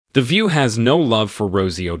The View has no love for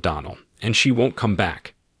Rosie O'Donnell, and she won't come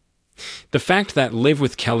back. The fact that Live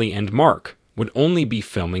with Kelly and Mark would only be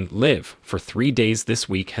filming Live for 3 days this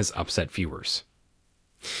week has upset viewers.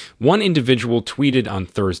 One individual tweeted on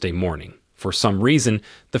Thursday morning, for some reason,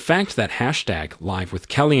 the fact that hashtag Live with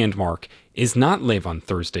Kelly and Mark is not Live on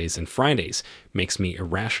Thursdays and Fridays makes me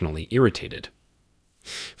irrationally irritated.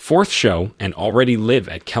 Fourth show and already Live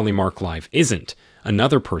at Kelly Mark Live isn't,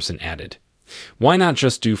 another person added. Why not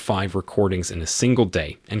just do 5 recordings in a single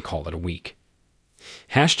day and call it a week?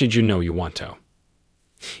 Did you know you want to?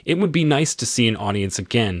 It would be nice to see an audience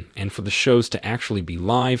again and for the shows to actually be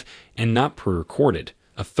live and not pre-recorded,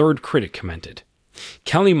 a third critic commented.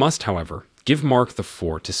 Kelly must, however, give Mark the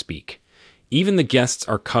floor to speak. Even the guests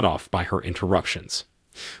are cut off by her interruptions.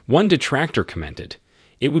 One detractor commented,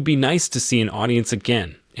 "It would be nice to see an audience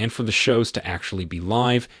again and for the shows to actually be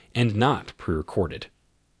live and not pre-recorded."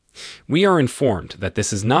 We are informed that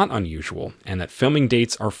this is not unusual and that filming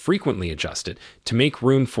dates are frequently adjusted to make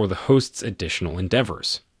room for the host's additional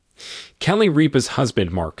endeavors. Kelly Ripa's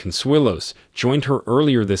husband Mark Consuelos joined her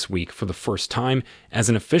earlier this week for the first time as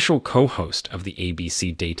an official co-host of the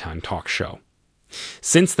ABC daytime talk show.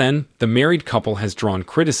 Since then, the married couple has drawn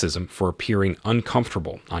criticism for appearing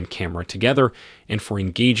uncomfortable on camera together and for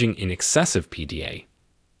engaging in excessive PDA.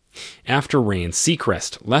 After Ryan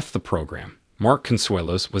Seacrest left the program, Mark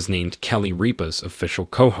Consuelos was named Kelly Ripa's official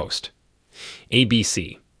co-host.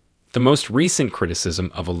 ABC. The most recent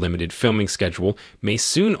criticism of a limited filming schedule may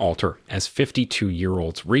soon alter as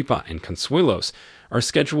 52-year-olds Ripa and Consuelos are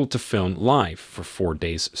scheduled to film live for 4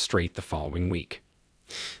 days straight the following week.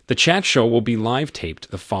 The chat show will be live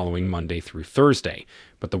taped the following Monday through Thursday,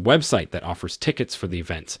 but the website that offers tickets for the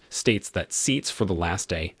events states that seats for the last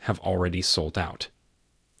day have already sold out.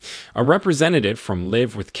 A representative from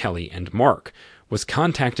Live with Kelly and Mark was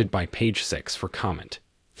contacted by Page 6 for comment.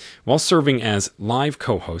 While serving as live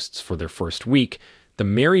co-hosts for their first week, the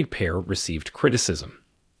married pair received criticism.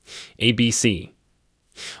 ABC.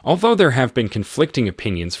 Although there have been conflicting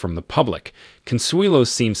opinions from the public, Consuelos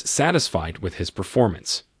seems satisfied with his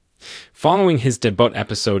performance. Following his debut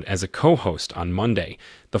episode as a co-host on Monday,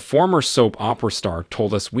 the former soap opera star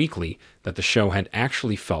told Us Weekly that the show had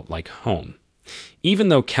actually felt like home. Even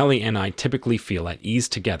though Kelly and I typically feel at ease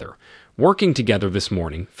together, working together this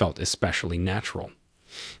morning felt especially natural.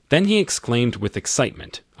 Then he exclaimed with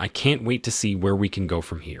excitement, "I can't wait to see where we can go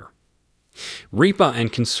from here." Ripa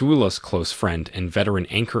and Consuelos' close friend and veteran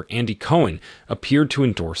anchor Andy Cohen appeared to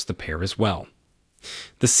endorse the pair as well.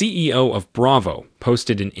 The CEO of Bravo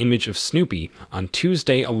posted an image of Snoopy on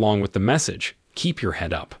Tuesday along with the message, "Keep your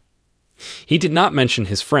head up." He did not mention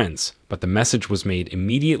his friends, but the message was made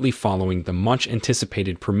immediately following the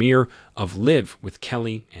much-anticipated premiere of Live with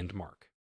Kelly and Mark.